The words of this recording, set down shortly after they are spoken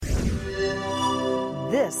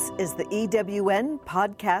This is the EWN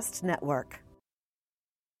Podcast Network.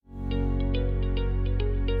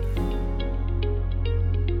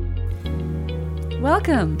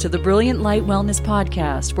 Welcome to the Brilliant Light Wellness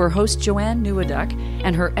Podcast, where host Joanne Neweduk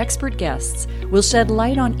and her expert guests will shed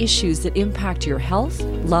light on issues that impact your health,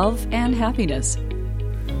 love, and happiness.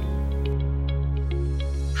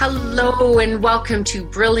 Hello and welcome to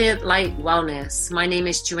Brilliant Light Wellness. My name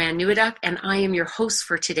is Joanne Neweduk and I am your host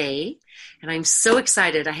for today. And I'm so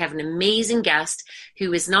excited. I have an amazing guest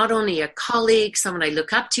who is not only a colleague, someone I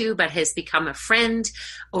look up to, but has become a friend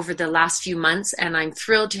over the last few months. And I'm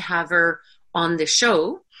thrilled to have her on the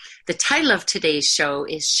show. The title of today's show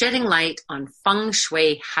is Shedding Light on Feng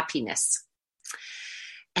Shui Happiness.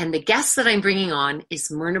 And the guest that I'm bringing on is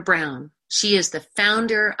Myrna Brown. She is the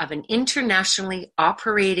founder of an internationally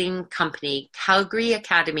operating company, Calgary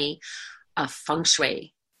Academy of Feng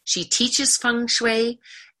Shui. She teaches Feng Shui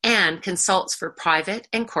and consults for private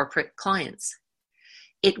and corporate clients.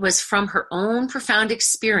 It was from her own profound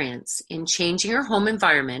experience in changing her home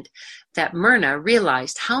environment that Myrna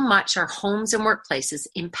realized how much our homes and workplaces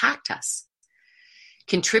impact us,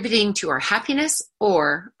 contributing to our happiness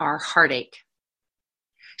or our heartache.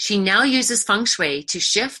 She now uses Feng Shui to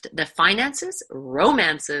shift the finances,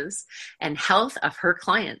 romances, and health of her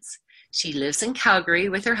clients. She lives in Calgary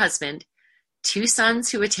with her husband, 2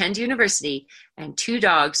 sons who attend university, and 2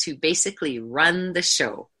 dogs who basically run the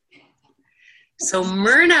show. So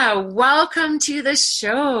Myrna, welcome to the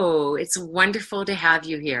show. It's wonderful to have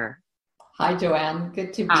you here. Hi, Joanne.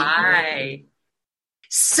 Good to be here.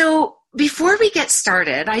 So before we get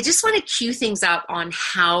started, I just want to cue things up on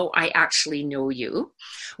how I actually know you.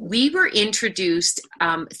 We were introduced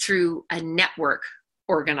through a network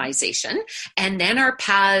organization, and then our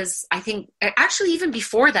paths, I think, actually even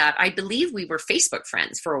before that, I believe we were Facebook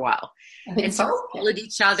friends for a while. And so we followed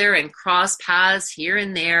each other and crossed paths here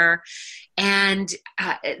and there. And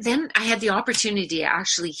then I had the opportunity to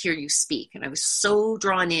actually hear you speak. And I was so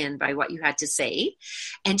drawn in by what you had to say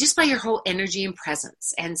and just by your whole energy and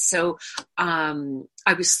presence. And so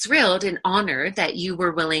I was thrilled and honored that you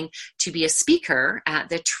were willing to be a speaker at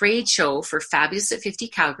the trade show for Fabulous at 50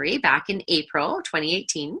 Calgary back in April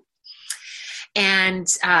 2018. And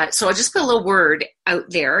so I'll just put a little word out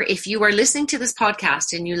there. If you are listening to this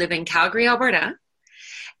podcast and you live in Calgary, Alberta,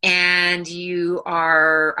 and you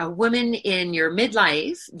are a woman in your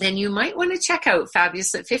midlife, then you might want to check out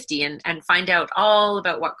Fabulous at 50 and find out all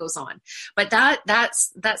about what goes on. But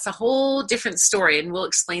that's a whole different story, and we'll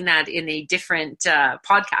explain that in a different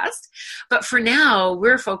podcast. But for now,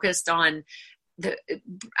 we're focused on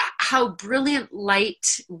how brilliant light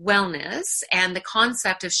wellness and the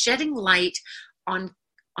concept of shedding light on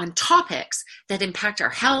topics that impact our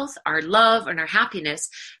health, our love, and our happiness,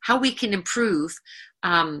 how we can improve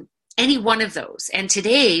any one of those. And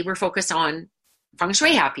today we're focused on Feng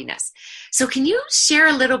Shui happiness. So can you share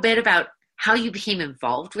a little bit about how you became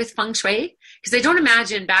involved with Feng Shui? Because I don't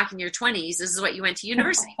imagine back in your 20s, this is what you went to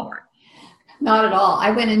university for. Not at all. I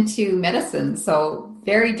went into medicine, so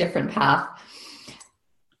very different path.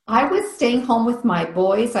 I was staying home with my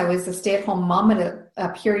boys. I was a stay-at-home mom at a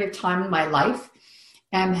period of time in my life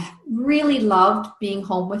and really loved being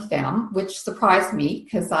home with them, which surprised me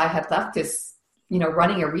because I had left this,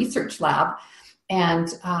 running a research lab. And,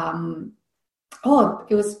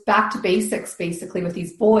 it was back to basics basically with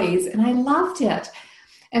these boys, and I loved it.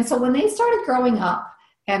 And so when they started growing up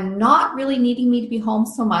and not really needing me to be home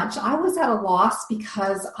so much, I was at a loss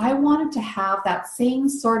because I wanted to have that same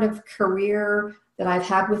sort of career that I've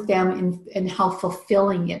had with them and how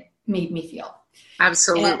fulfilling it made me feel.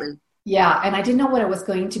 Absolutely. And I didn't know what it was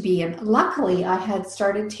going to be. And luckily, I had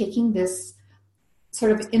started taking this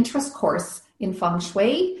sort of interest course in Feng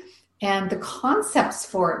Shui, and the concepts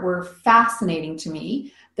for it were fascinating to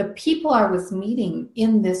me. The people I was meeting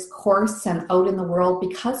in this course and out in the world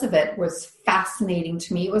because of it was fascinating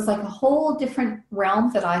to me. It was like a whole different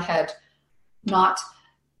realm that I had not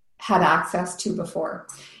had access to before.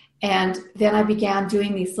 And then I began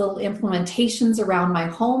doing these little implementations around my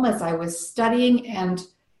home as I was studying, and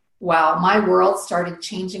wow, my world started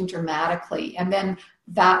changing dramatically. And then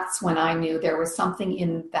that's when I knew there was something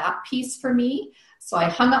in that piece for me. So I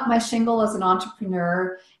hung up my shingle as an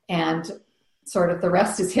entrepreneur, and sort of the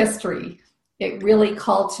rest is history. It really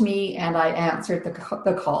called to me, and I answered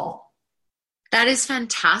the call. That is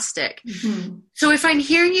fantastic. Mm-hmm. So if I'm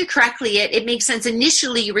hearing you correctly, it makes sense.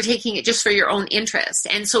 Initially, you were taking it just for your own interest.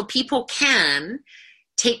 And so people can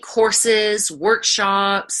take courses,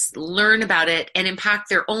 workshops, learn about it, and impact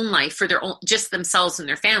their own life for their own, just themselves and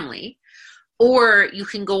their family. Or you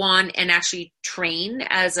can go on and actually train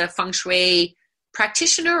as a Feng Shui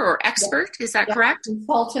practitioner or expert. Is that correct?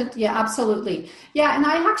 Consultant. Yeah, absolutely. Yeah. And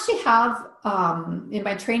I actually have, in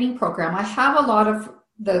my training program, I have a lot of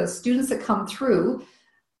the students that come through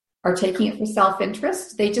are taking it for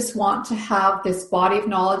self-interest. They just want to have this body of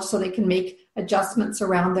knowledge so they can make adjustments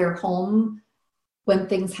around their home when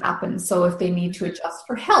things happen. So if they need to adjust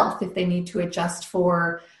for health, if they need to adjust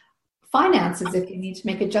for finances, if they need to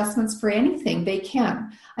make adjustments for anything, they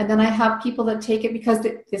can. And then I have people that take it because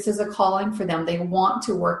this is a calling for them. They want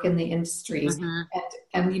to work in the industries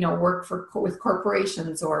and work with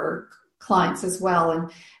corporations or clients as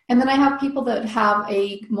well. And then I have people that have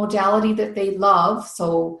a modality that they love.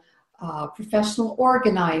 So professional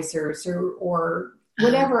organizers or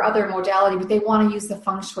whatever other modality, but they want to use the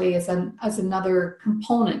Feng Shui as another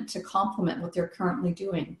component to complement what they're currently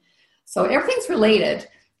doing. So everything's related,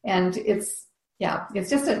 and it's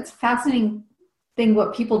just a fascinating thing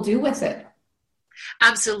what people do with it.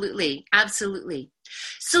 Absolutely.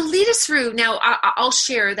 So lead us through. Now, I'll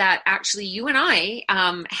share that actually you and I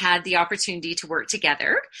had the opportunity to work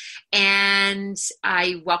together, and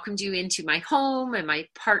I welcomed you into my home, and my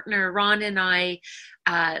partner, Ron, and I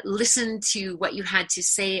listened to what you had to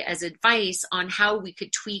say as advice on how we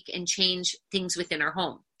could tweak and change things within our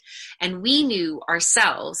home. And we knew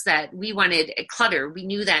ourselves that we wanted clutter. We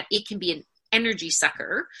knew that it can be an energy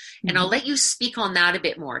sucker. And I'll let you speak on that a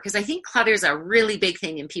bit more, because I think clutter is a really big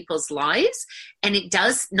thing in people's lives, and it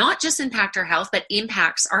does not just impact our health, but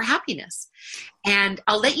impacts our happiness. And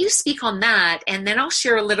I'll let you speak on that, and then I'll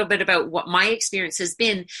share a little bit about what my experience has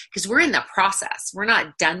been, because we're in the process. We're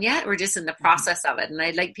not done yet. We're just in the process of it. And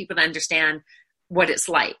I'd like people to understand what it's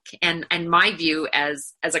like and my view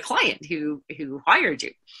as a client who hired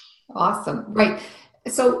you. Awesome. Right.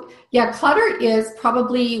 So yeah, clutter is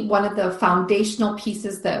probably one of the foundational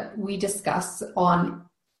pieces that we discuss on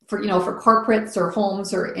for corporates or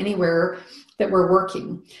homes or anywhere that we're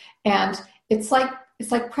working. And it's like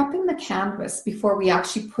prepping the canvas before we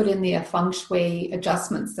actually put in the Feng Shui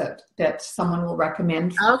adjustments that someone will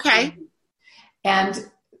recommend. Okay.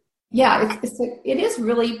 And yeah, it is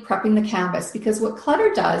really prepping the canvas, because what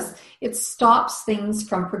clutter does, it stops things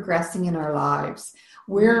from progressing in our lives.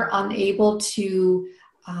 We're unable to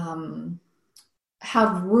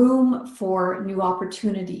have room for new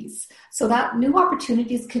opportunities. So that new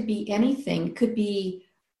opportunities could be anything. It could be,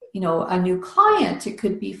 a new client. It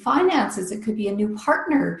could be finances. It could be a new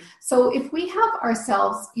partner. So if we have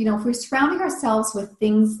ourselves, if we're surrounding ourselves with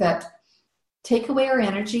things that take away our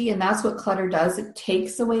energy, and that's what clutter does. It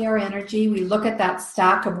takes away our energy. We look at that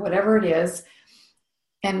stack of whatever it is,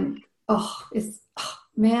 and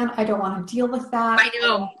man, I don't want to deal with that. I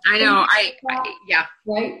know. Yeah.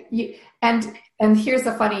 Right. And here's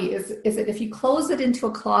the funny is that if you close it into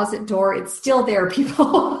a closet door, it's still there,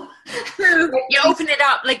 people. You open it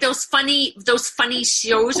up like those funny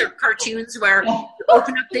shows or cartoons where you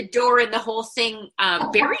open up the door and the whole thing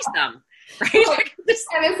buries them. Right. And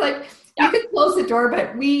it's like, you can close the door,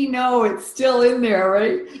 but we know it's still in there,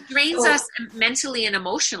 right? It drains us mentally and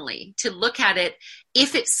emotionally to look at it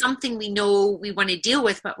if it's something we know we want to deal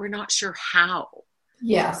with, but we're not sure how.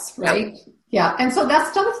 Yes, right. Yeah. And so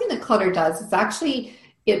that's the other thing that clutter does. Is actually,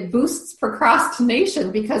 it boosts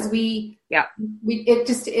procrastination, because it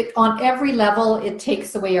on every level, it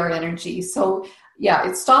takes away our energy. So yeah,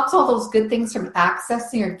 it stops all those good things from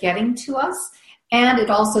accessing or getting to us. And it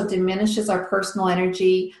also diminishes our personal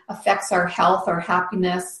energy, affects our health, our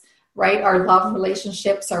happiness, right? Our love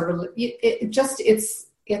relationships,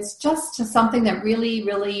 it's just something that really,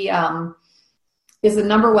 really is the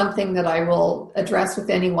number one thing that I will address with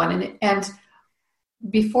anyone. And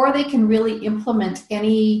before they can really implement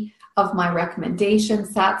any of my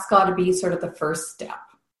recommendations, that's got to be sort of the first step.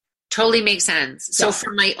 Totally makes sense. So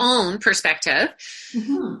from my own perspective,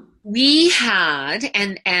 we had,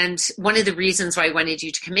 and one of the reasons why I wanted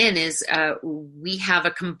you to come in is we have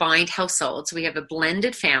a combined household. So we have a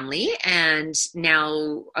blended family, and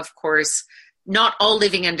now, of course, not all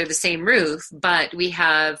living under the same roof, but we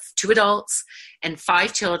have 2 adults and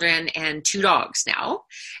 5 children and 2 dogs now.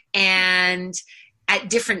 And at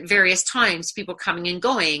different various times, people coming and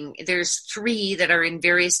going. There's 3 that are in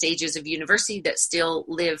various stages of university that still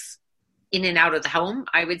live in and out of the home,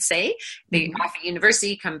 I would say. They off at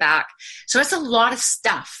university, come back. So that's a lot of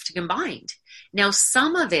stuff to combine. Now,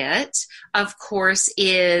 some of it, of course,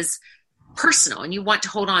 is personal, and you want to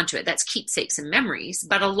hold on to it. That's keepsakes and memories.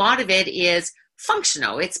 But a lot of it is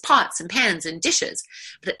functional. It's pots and pans and dishes.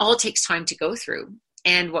 But it all takes time to go through.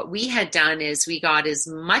 And what we had done is we got as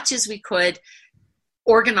much as we could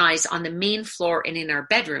organized on the main floor and in our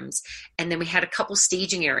bedrooms. And then we had a couple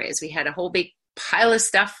staging areas. We had a whole big pile of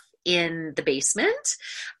stuff in the basement,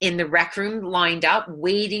 in the rec room, lined up,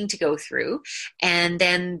 waiting to go through. And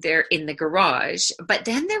then they're in the garage. But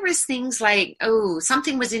then there was things like,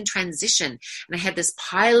 something was in transition. And I had this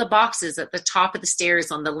pile of boxes at the top of the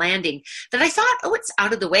stairs on the landing that I thought, it's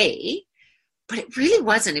out of the way. But it really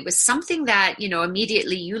wasn't. It was something that,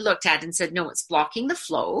 immediately you looked at and said, no, it's blocking the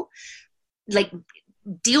flow. Like,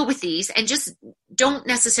 deal with these and just don't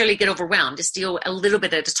necessarily get overwhelmed. Just deal a little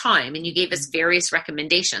bit at a time. And you gave us various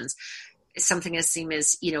recommendations. Something as same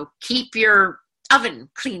as, keep your oven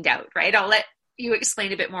cleaned out, right? I'll let you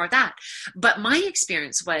explain a bit more of that. But my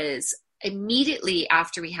experience was immediately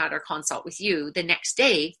after we had our consult with you, the next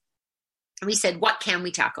day, we said, what can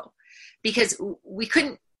we tackle? Because we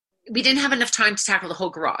didn't have enough time to tackle the whole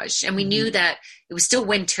garage. And we knew that it was still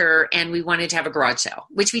winter and we wanted to have a garage sale,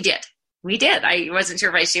 which we did. I wasn't sure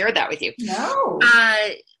if I shared that with you. No.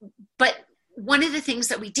 But one of the things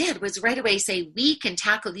that we did was right away say, we can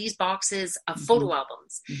tackle these boxes of photo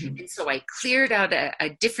albums. And so I cleared out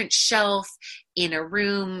a different shelf in a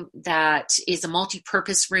room that is a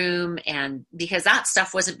multi-purpose room. And because that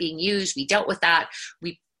stuff wasn't being used, we dealt with that.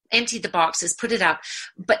 We emptied the boxes, put it up.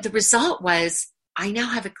 But the result was I now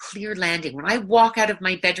have a clear landing. When I walk out of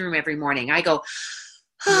my bedroom every morning, I go,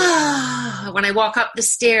 when I walk up the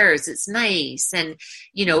stairs, it's nice. And,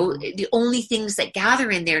 the only things that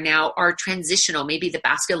gather in there now are transitional. Maybe the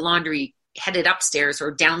basket of laundry headed upstairs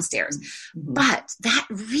or downstairs. But that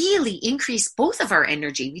really increased both of our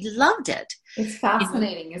energy. We loved it. It's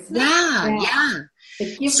fascinating, isn't it? Yeah.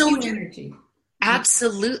 It gives you energy.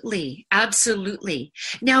 Absolutely.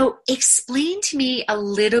 Now, explain to me a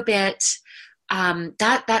little bit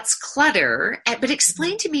that's clutter, but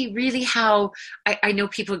explain to me really how, I know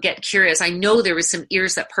people get curious. I know there was some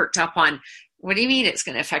ears that perked up on, what do you mean it's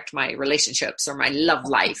going to affect my relationships or my love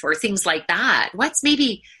life or things like that? What's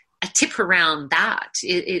maybe a tip around that?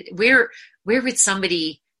 Where would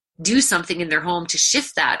somebody do something in their home to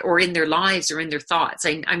shift that or in their lives or in their thoughts?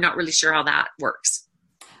 I'm not really sure how that works.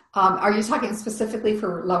 Are you talking specifically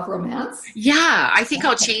for love romance? Yeah, I think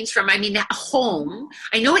I'll change from, home.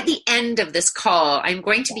 I know at the end of this call, I'm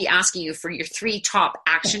going to be asking you for your 3 top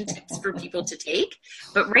action tips for people to take.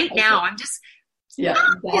 But right now, I'm just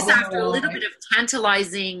after a little bit of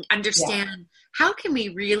tantalizing, understand how can we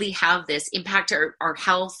really have this impact our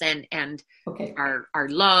health and our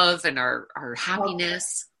love and our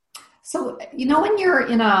happiness. So, when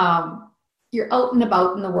you're out and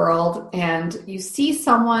about in the world and you see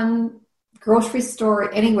someone, grocery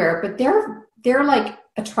store, anywhere, but they're like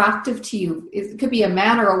attractive to you. It could be a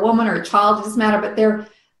man or a woman or a child, it doesn't matter, but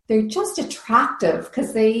they're just attractive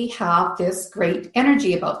because they have this great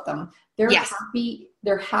energy about them. They're happy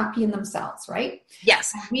in themselves, right?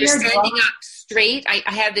 Yes. They're standing up straight. I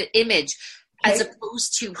have the image as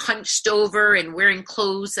opposed to hunched over and wearing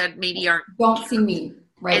clothes that maybe aren't. Don't see me.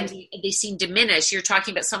 Right. And they seem diminished. You're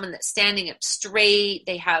talking about someone that's standing up straight.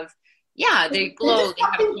 They have, they glow. They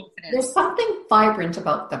have confidence. There's something vibrant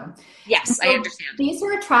about them. Yes, so I understand. These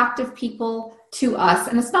are attractive people to us.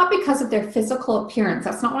 And it's not because of their physical appearance.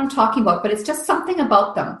 That's not what I'm talking about. But it's just something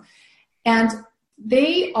about them. And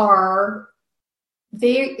they are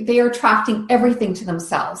attracting everything to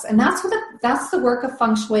themselves. And that's the work of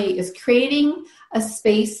Feng Shui, is creating a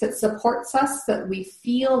space that supports us, that we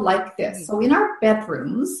feel like this. So in our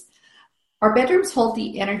bedrooms hold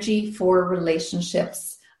the energy for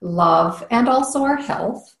relationships, love, and also our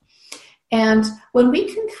health. And when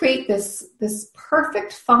we can create this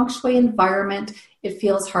perfect Feng Shui environment, it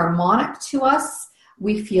feels harmonic to us.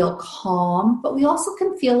 We feel calm, but we also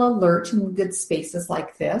can feel alert in good spaces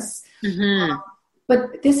like this.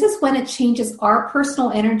 But this is when it changes our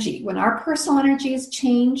personal energy. When our personal energy is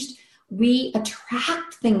changed, we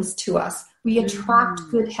attract things to us. We attract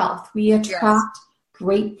good health. We attract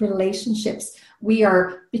great relationships.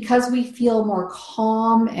 Because we feel more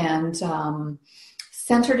calm and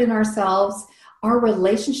centered in ourselves, our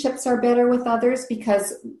relationships are better with others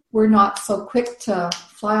because we're not so quick to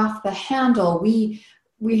fly off the handle. We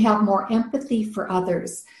have more empathy for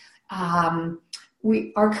others.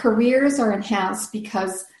 Our careers are enhanced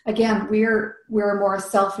because, again, we're more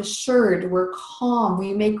self-assured, we're calm,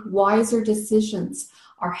 we make wiser decisions.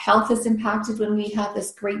 Our health is impacted when we have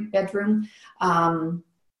this great bedroom.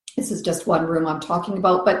 This is just one room I'm talking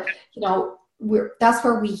about, but that's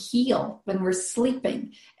where we heal when we're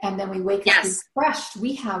sleeping, and then we wake up refreshed.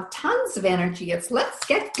 We have tons of energy. It's let's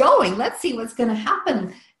get going. Let's see what's going to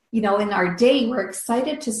happen. In our day, we're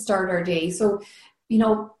excited to start our day. So,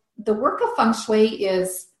 the work of Feng Shui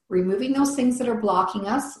is removing those things that are blocking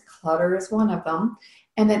us. Clutter is one of them.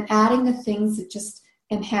 And then adding the things that just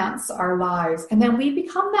enhance our lives. And then we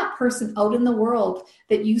become that person out in the world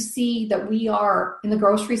that you see that we are in the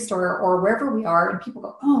grocery store or wherever we are. And people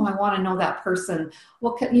go, oh, I want to know that person.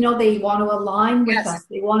 Well, they want to align with us.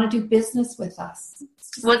 They want to do business with us.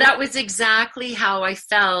 Well, that was exactly how I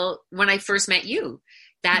felt when I first met you.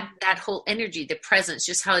 That whole energy, the presence,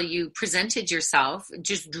 just how you presented yourself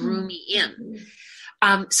just drew me in.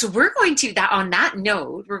 So we're going to, on that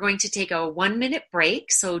note, we're going to take a 1-minute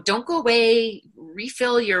break. So don't go away,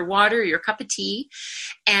 refill your water, your cup of tea,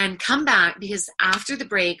 and come back, because after the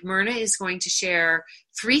break, Myrna is going to share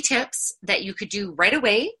 3 tips that you could do right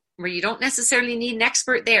away, where you don't necessarily need an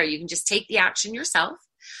expert there. You can just take the action yourself.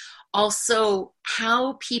 Also,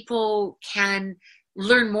 how people can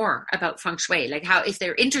learn more about Feng Shui, like how, if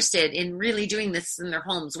they're interested in really doing this in their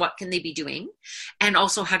homes, what can they be doing, and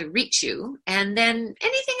also how to reach you, and then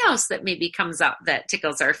anything else that maybe comes up that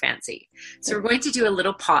tickles our fancy. So we're going to do a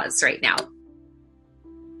little pause right now.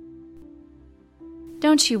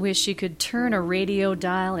 Don't you wish you could turn a radio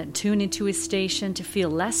dial and tune into a station to feel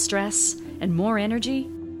less stress and more energy?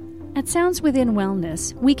 At Sounds Within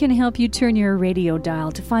Wellness, we can help you turn your radio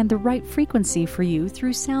dial to find the right frequency for you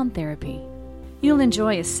through sound therapy. You'll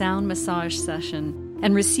enjoy a sound massage session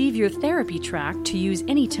and receive your therapy track to use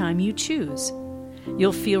anytime you choose.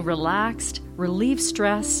 You'll feel relaxed, relieve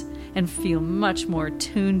stress, and feel much more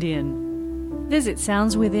tuned in. Visit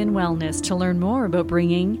Sounds Within Wellness to learn more about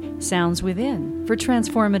bringing Sounds Within for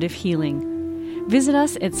transformative healing. Visit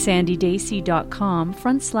us at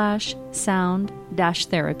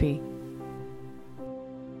sandydaisy.com/sound-therapy.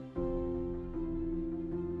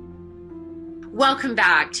 Welcome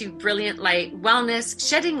back to Brilliant Light Wellness,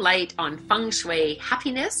 shedding light on Feng Shui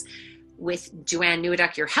Happiness with Joanne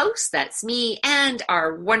Neweduk, your host. That's me, and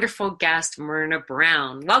our wonderful guest, Myrna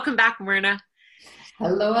Brown. Welcome back, Myrna.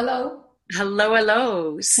 Hello, hello. Hello,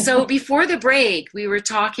 hello. So before the break, we were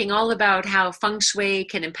talking all about how Feng Shui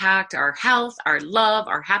can impact our health, our love,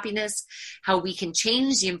 our happiness, how we can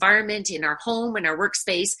change the environment in our home and our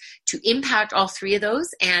workspace to impact all 3 of those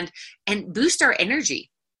and boost our energy.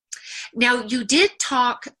 Now, you did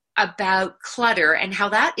talk about clutter and how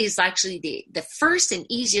that is actually the first and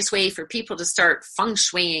easiest way for people to start feng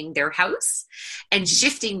shuiing their house and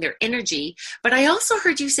shifting their energy. But I also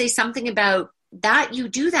heard you say something about that you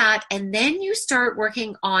do that and then you start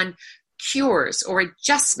working on cures or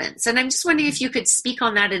adjustments. And I'm just wondering if you could speak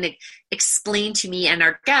on that and explain to me and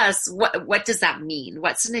our guests, what does that mean?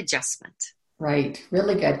 What's an adjustment? Right.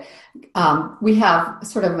 Really good. We have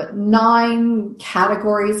sort of 9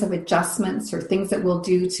 categories of adjustments or things that we'll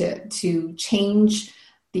do to change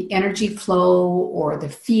the energy flow or the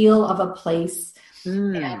feel of a place.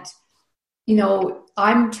 And,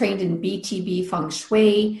 I'm trained in BTB Feng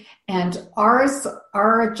Shui, and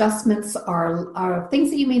our adjustments are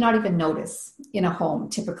things that you may not even notice in a home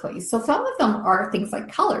typically. So some of them are things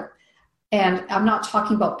like color. And I'm not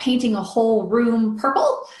talking about painting a whole room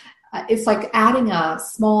purple. It's like adding a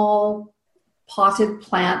small potted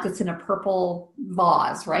plant that's in a purple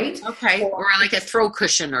vase, right? Okay. Or like a throw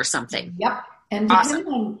cushion or something. Yep. And depending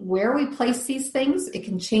on where we place these things, it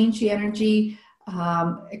can change the energy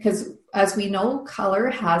because as we know, color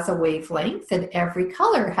has a wavelength and every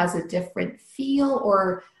color has a different feel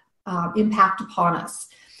or impact upon us.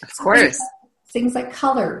 Of course. Things like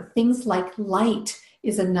color, things like light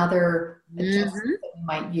is another adjustment that you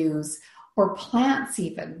might use. Or plants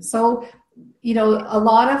even. So, a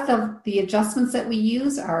lot of the adjustments that we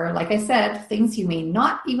use are, like I said, things you may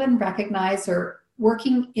not even recognize or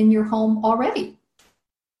working in your home already.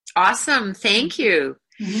 Awesome. Thank you.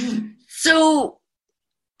 Mm-hmm. So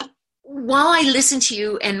while I listen to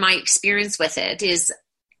you and my experience with it is,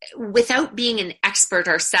 without being an expert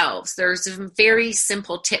ourselves, there's some very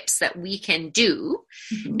simple tips that we can do.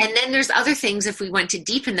 Mm-hmm. And then there's other things, if we want to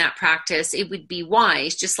deepen that practice, it would be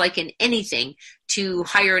wise, just like in anything, to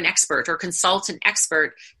hire an expert or consult an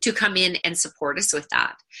expert to come in and support us with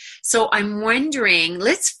that. So I'm wondering,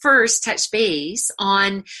 let's first touch base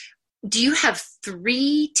on, do you have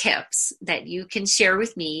 3 tips that you can share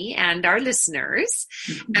with me and our listeners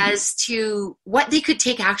as to what they could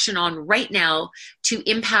take action on right now to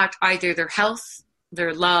impact either their health,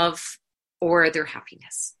 their love, or their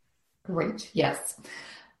happiness? Great. Yes.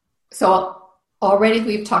 So already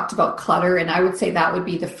we've talked about clutter, and I would say that would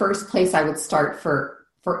be the first place I would start for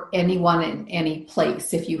anyone in any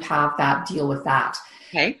place. If you have that, deal with that.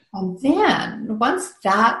 Okay. And then once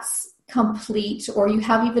that's complete, or you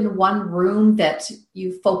have even one room that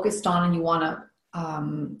you focused on and you want to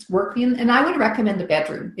work in, and I would recommend the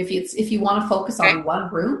bedroom. If you want to focus on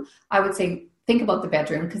one room, I would say think about the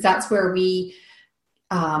bedroom, because that's where we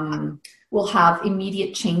will have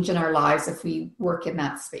immediate change in our lives if we work in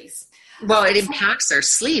that space. Well, it impacts our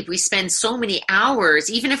sleep. We spend so many hours,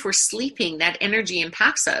 even if we're sleeping, that energy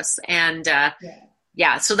impacts us. And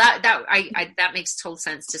so that makes total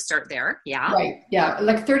sense to start there. Yeah. Right. Yeah.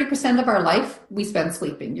 Like 30% of our life we spend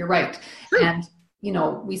sleeping. You're right. True. And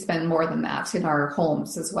we spend more than that in our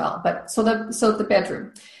homes as well. But so the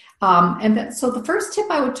bedroom. So the first tip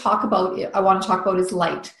I want to talk about is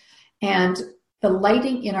light. And the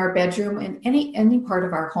lighting in our bedroom and any part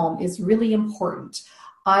of our home is really important.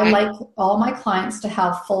 I like all my clients to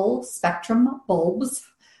have full spectrum bulbs,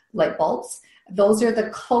 light bulbs. Those are the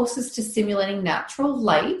closest to simulating natural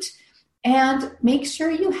light. And make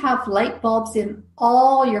sure you have light bulbs in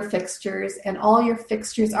all your fixtures and all your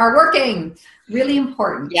fixtures are working. Really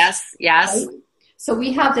important. Yes. Right? So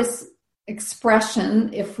we have this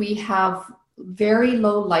expression, if we have very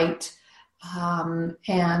low light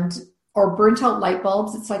or burnt out light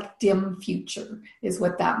bulbs, it's like dim future is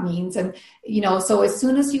what that means. And, so as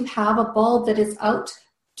soon as you have a bulb that is out,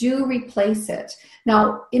 do replace it.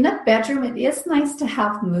 Now, in a bedroom, it is nice to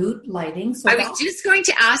have mood lighting. So I was just going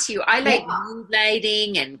to ask you, I like mood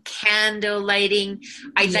lighting and candle lighting.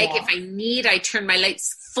 I turn my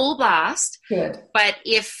lights full blast. Good. But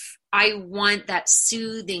if I want that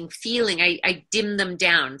soothing feeling, I dim them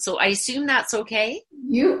down. So I assume that's okay?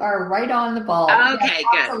 You are right on the ball. Okay,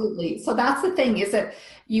 yes, absolutely. Good. So that's the thing, is that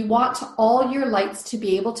you want all your lights to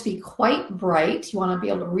be able to be quite bright. You want to be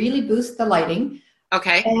able to really boost the lighting.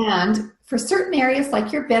 Okay. And for certain areas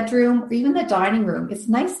like your bedroom or even the dining room, it's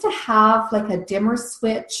nice to have like a dimmer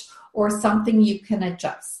switch or something you can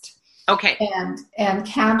adjust. Okay. And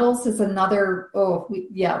candles is another,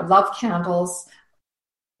 love candles.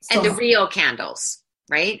 So, and the real candles,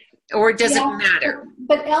 right? Or does it matter?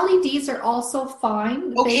 But LEDs are also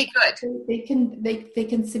fine. Okay, good. They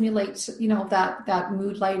can simulate, that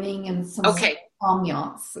mood lighting and some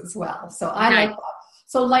ambiance as well. So I like that.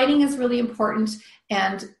 So lighting is really important,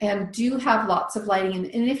 and do have lots of lighting.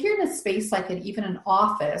 And if you're in a space like even an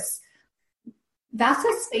office, that's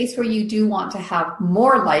a space where you do want to have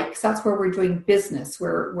more light, because that's where we're doing business.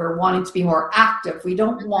 We're wanting to be more active. We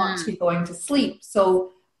don't want to be going to sleep.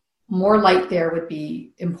 So more light there would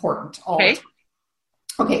be important.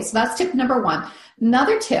 Okay, so that's tip number one.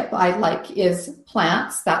 Another tip I like is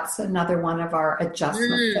plants. That's another one of our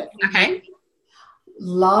adjustments. Okay.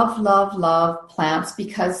 Love, love, love plants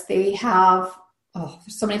because they have,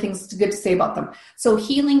 there's so many things good to say about them. So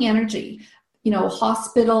healing energy.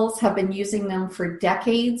 Hospitals have been using them for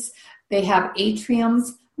decades. They have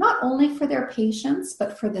atriums, not only for their patients,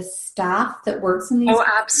 but for the staff that works in these. Oh,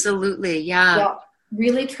 absolutely. Yeah.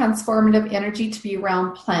 Really transformative energy to be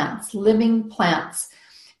around plants, living plants.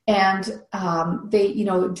 And they,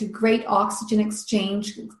 do great oxygen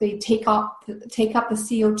exchange. They take up the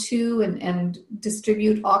CO2 and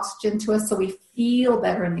distribute oxygen to us, so we feel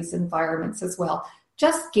better in these environments as well.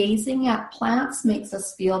 Just gazing at plants makes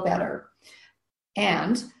us feel better.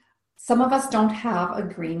 And some of us don't have a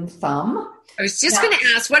green thumb. I was just going to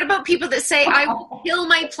ask, what about people that say, I will kill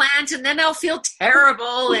my plant and then I'll feel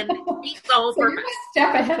terrible and it's over. So you're a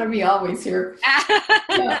step ahead of me always here.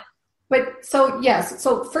 But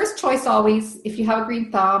so first choice always, if you have a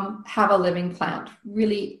green thumb, have a living plant.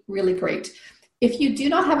 Really, really great. If you do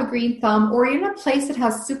not have a green thumb, or you're in a place that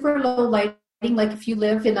has super low lighting, like if you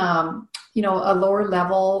live in a lower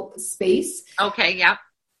level space. Okay, yeah.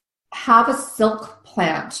 Have a silk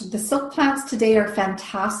plant. The silk plants today are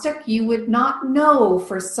fantastic. You would not know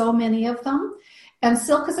for so many of them. And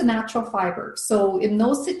silk is a natural fiber. So in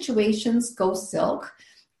those situations, go silk.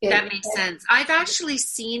 That makes sense. I've actually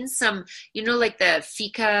seen some, like the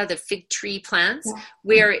fig tree plants,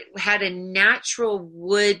 where it had a natural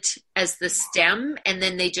wood as the stem, and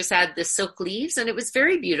then they just add the silk leaves, and it was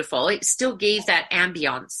very beautiful. It still gave that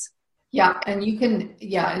ambiance. Yeah, and you can,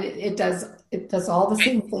 it does all the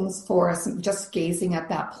same things for us. Just gazing at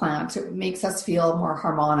that plant, it makes us feel more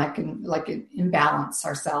harmonic and like in balance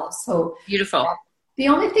ourselves. So beautiful. The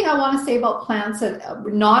only thing I want to say about plants that we're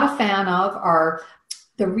not a fan of are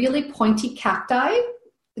the really pointy cacti.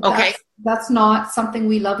 That's not something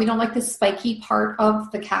we love. We don't like the spiky part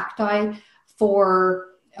of the cacti for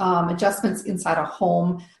adjustments inside a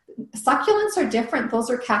home. Succulents are different. Those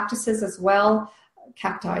are cactuses as well.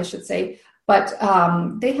 Cacti, I should say. But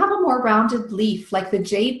they have a more rounded leaf. Like the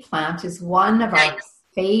jade plant is one of our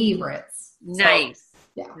favorites. Nice.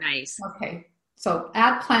 So, nice. Okay. So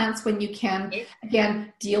add plants when you can.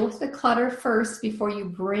 Again, deal with the clutter first before you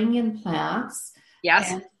bring in plants.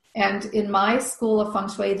 Yes. And in my school of Feng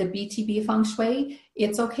Shui, the BTB Feng Shui,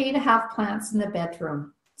 it's okay to have plants in the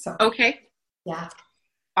bedroom. So okay. Yeah.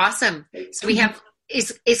 Awesome. So we have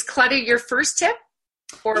is clutter your first tip?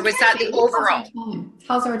 Or was that the overall?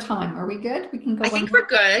 How's our time? Are we good? We can go. I think we're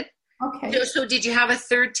good. Okay. So did you have a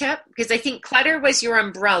third tip? Because I think clutter was your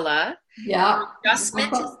umbrella. Yeah.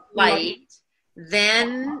 Adjustment is light.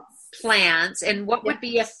 Then plants. And what would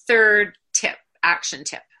be a third tip, action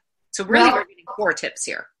tip? So really we're getting 4 tips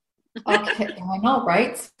here. Okay. I know,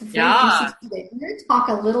 right? Yeah. We're going to talk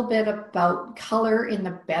a little bit about color in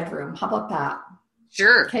the bedroom. How about that?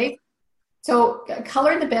 Sure. Okay. So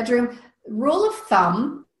color in the bedroom. Rule of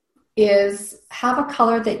thumb is have a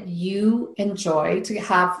color that you enjoy to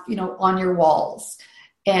have, on your walls.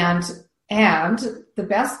 And the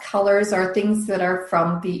best colors are things that are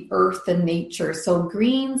from the earth and nature. So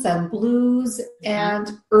greens and blues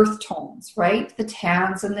and earth tones, right? The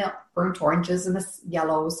tans and the burnt oranges and the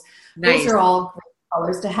yellows. Nice. Those are all great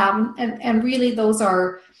colors to have. And really those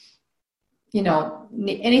are,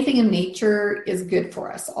 anything in nature is good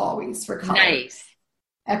for us always for color. Nice.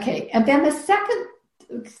 Okay, and then the second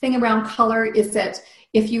thing around color is that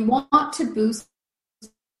if you want to boost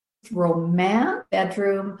romance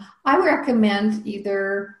bedroom, I would recommend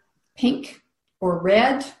either pink or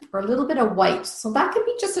red or a little bit of white. So that could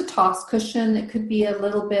be just a toss cushion. It could be a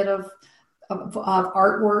little bit of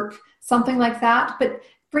artwork, something like that. But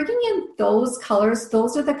bringing in those colors,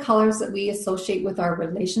 those are the colors that we associate with our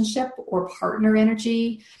relationship or partner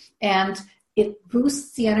energy. And it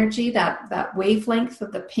boosts the energy, that wavelength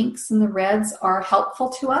of the pinks and the reds are helpful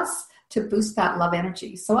to us to boost that love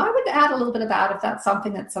energy. So I would add a little bit of that if that's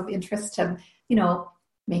something that's of interest to,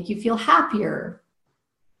 make you feel happier.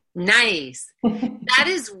 Nice. That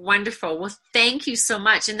is wonderful. Well, thank you so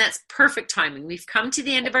much. And that's perfect timing. We've come to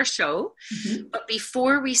the end of our show. Mm-hmm. But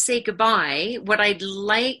before we say goodbye, what I'd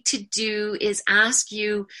like to do is ask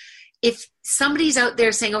you, if somebody's out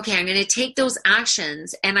there saying, okay, I'm going to take those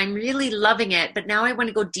actions and I'm really loving it, but now I want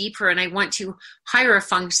to go deeper and I want to hire a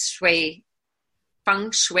feng shui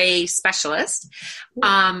specialist,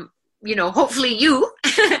 hopefully you,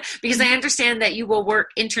 because I understand that you will work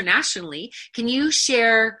internationally. Can you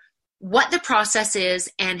share what the process is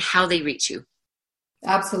and how they reach you?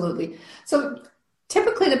 Absolutely. So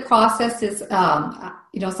typically the process is,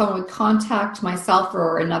 someone would contact myself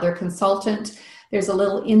or another consultant. There's a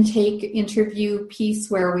little intake interview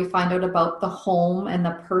piece where we find out about the home and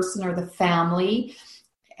the person or the family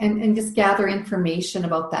and just gather information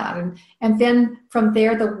about that. And then from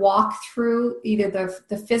there, the walkthrough, either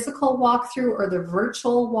the physical walkthrough or the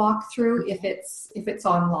virtual walkthrough if it's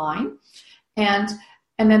online. And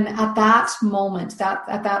then at that moment,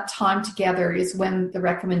 at that time together is when the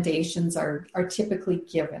recommendations are typically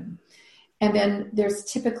given. And then there's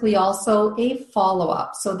typically also a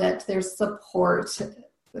follow-up so that there's support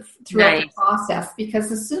throughout the process.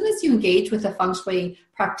 Because as soon as you engage with a feng shui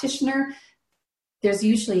practitioner, there's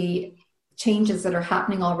usually changes that are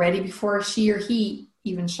happening already before she or he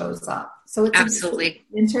even shows up. So it's absolutely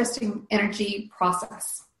an interesting energy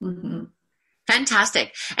process. Mm-hmm.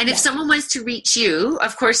 Fantastic. And if someone wants to reach you,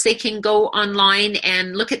 of course, they can go online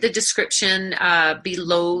and look at the description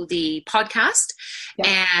below the podcast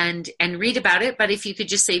and read about it. But if you could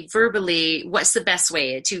just say verbally, what's the best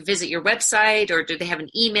way to visit your website, or do they have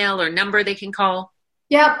an email or number they can call?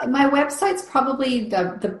 Yeah, my website's probably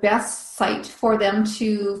the best site for them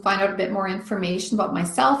to find out a bit more information about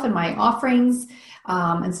myself and my offerings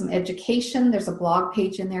and some education. There's a blog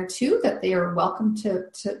page in there too that they are welcome to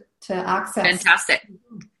access. Fantastic.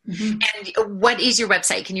 Mm-hmm. And what is your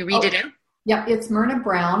website? Can you read it out? Yeah, it's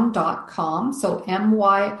myrnabrown.com. So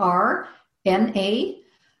MYRNA,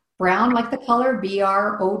 Brown like the color,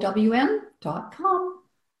 BROWN.com.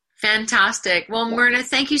 Fantastic. Well, Myrna,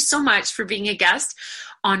 thank you so much for being a guest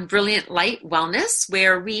on Brilliant Light Wellness,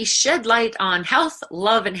 where we shed light on health,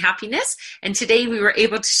 love, and happiness. And today we were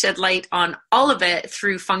able to shed light on all of it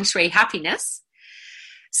through Feng Shui Happiness.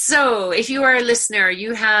 So if you are a listener,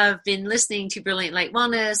 you have been listening to Brilliant Light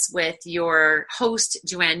Wellness with your host,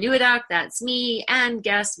 Joanne Neweduk, that's me, and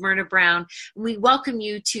guest Myrna Brown. We welcome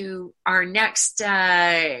you to our next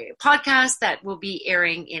podcast that will be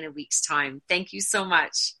airing in a week's time. Thank you so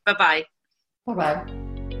much. Bye-bye. Bye-bye.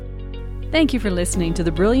 Thank you for listening to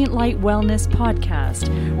the Brilliant Light Wellness podcast,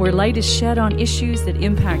 where light is shed on issues that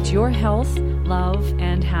impact your health, love,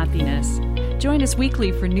 and happiness. Join us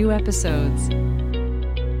weekly for new episodes.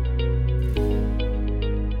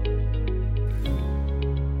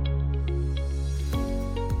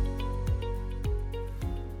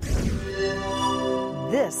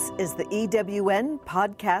 This is the EWN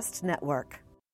Podcast Network.